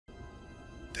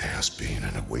has been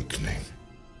an awakening.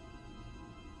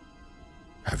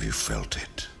 Have you felt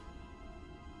it?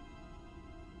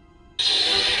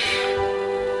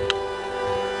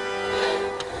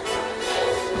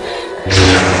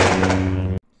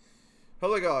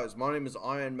 Hello guys, my name is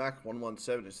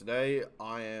IronMac117 and today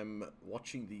I am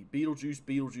watching the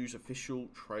Beetlejuice official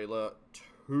trailer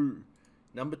 2.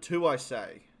 Number 2 I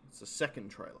say. It's the second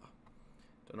trailer.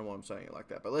 Don't know why I'm saying it like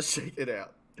that, but let's check it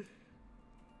out.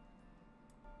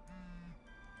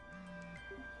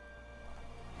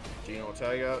 Gina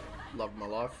Ortega, love my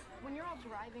life. When you're all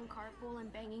driving carpool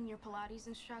and banging your Pilates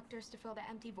instructors to fill the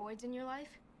empty voids in your life,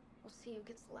 we'll see who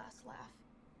gets the last laugh.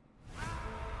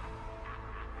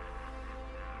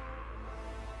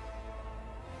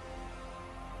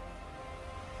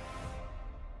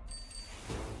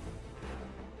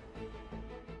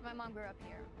 My mom grew up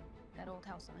here, that old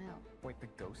house on the hill. Wait, the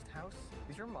ghost house?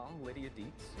 Is your mom Lydia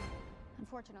Dietz?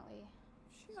 Unfortunately,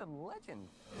 She's a legend.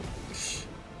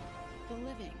 The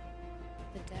living,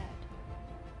 the dead,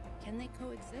 can they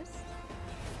coexist?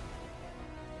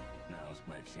 Now's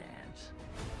my chance.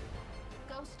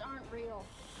 ghosts aren't real.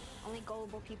 Only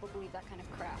gullible people believe that kind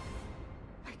of crap.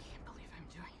 I can't believe I'm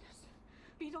doing this.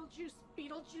 Beetlejuice,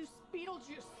 Beetlejuice,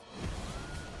 Beetlejuice.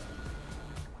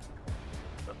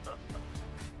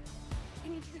 I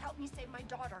need you to help me save my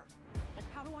daughter. And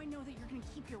how do I know that you're going to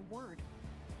keep your word?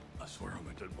 I swear on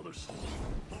my dead mother's soul.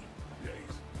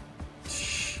 Days.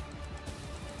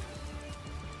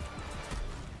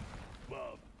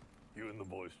 Bob, you and the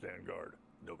boys stand guard.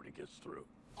 Nobody gets through.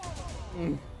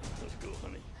 Let's go,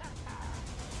 honey.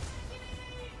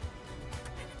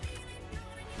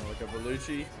 Monica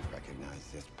Bellucci. Recognize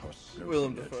this puss.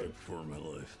 Willem Never seen that Dafoe. shit before in my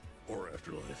life. Or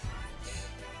afterlife.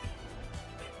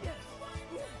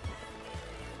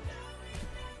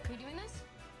 Are you doing this?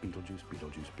 Beetlejuice,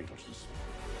 Beetlejuice, Beetlejuice.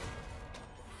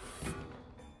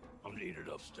 I'm needed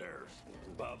upstairs.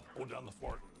 Bob, hold down the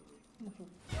fort.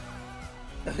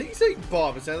 I think he's saying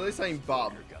Bob. It sounds like he's saying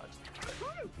Bob. Dear God.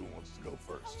 Who wants to go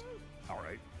first? All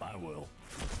right, I will.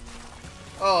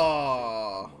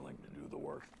 Oh, I'm willing to do the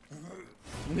work.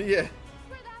 yeah.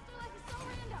 Where the afterlife is so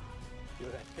random.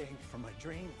 You're that thing from my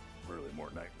dream. Really more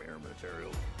nightmare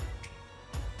material.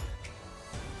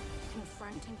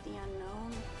 Confronting the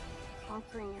unknown,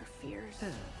 conquering your fears.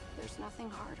 There's nothing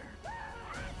harder.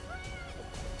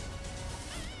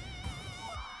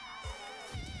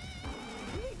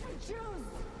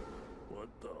 What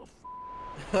the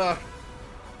f?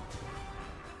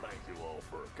 Thank you all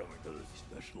for coming to this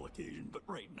special occasion, but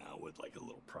right now with like a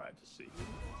little privacy.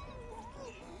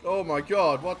 Oh my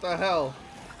god, what the hell?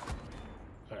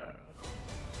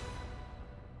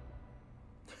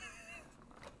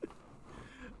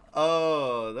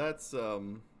 Oh, that's,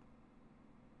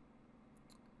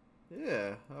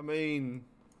 yeah, I mean...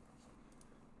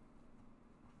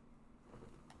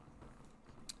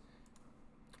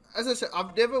 As I said,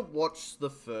 I've never watched the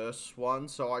first one,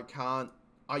 so I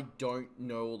don't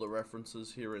know all the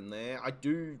references here and there. I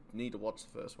do need to watch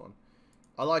the first one.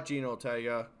 I like Gina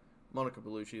Ortega, Monica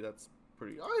Bellucci, that's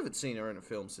pretty... I haven't seen her in a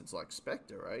film since, like,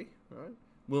 Spectre, eh? Right?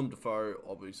 Willem Dafoe,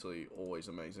 obviously, always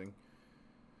amazing.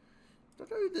 Don't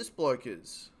know who this bloke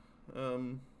is.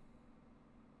 I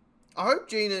hope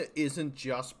Gina isn't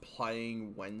just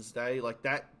playing Wednesday. Like,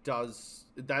 that is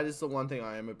the one thing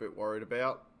I am a bit worried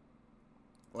about.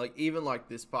 Like, even like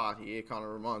this part here kind of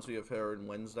reminds me of her in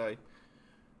Wednesday.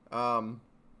 But,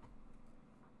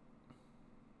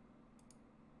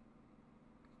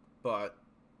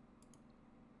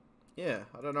 yeah,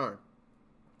 I don't know.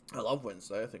 I love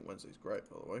Wednesday. I think Wednesday's great,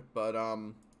 by the way. But,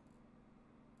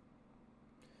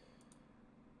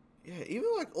 yeah, even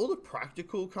like all the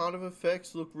practical kind of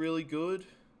effects look really good.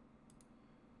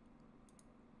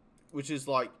 Which is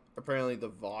like apparently the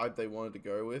vibe they wanted to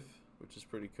go with, which is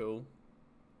pretty cool.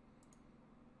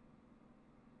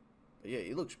 But yeah,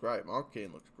 he looks great. Michael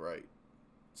Keaton looks great.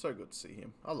 So good to see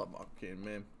him. I love Michael Keaton,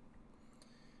 man.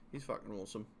 He's fucking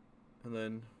awesome. And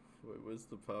then, wait, where's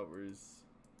the part where he's...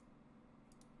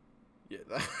 Yeah,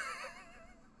 that...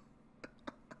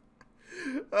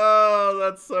 Oh,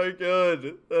 that's so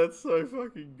good. That's so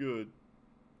fucking good.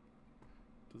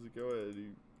 Does it go ahead?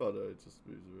 Oh no, it just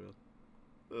moves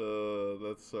around.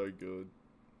 That's so good.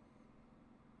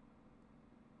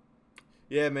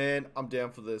 Yeah, man, I'm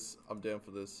down for this. I'm down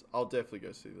for this. I'll definitely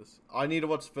go see this. I need to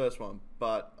watch the first one,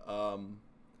 but,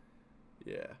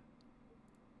 yeah.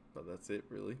 But that's it,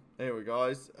 really. Anyway,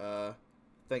 guys,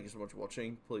 thank you so much for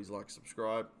watching. Please like,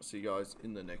 subscribe. See you guys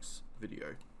in the next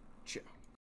video. Ciao.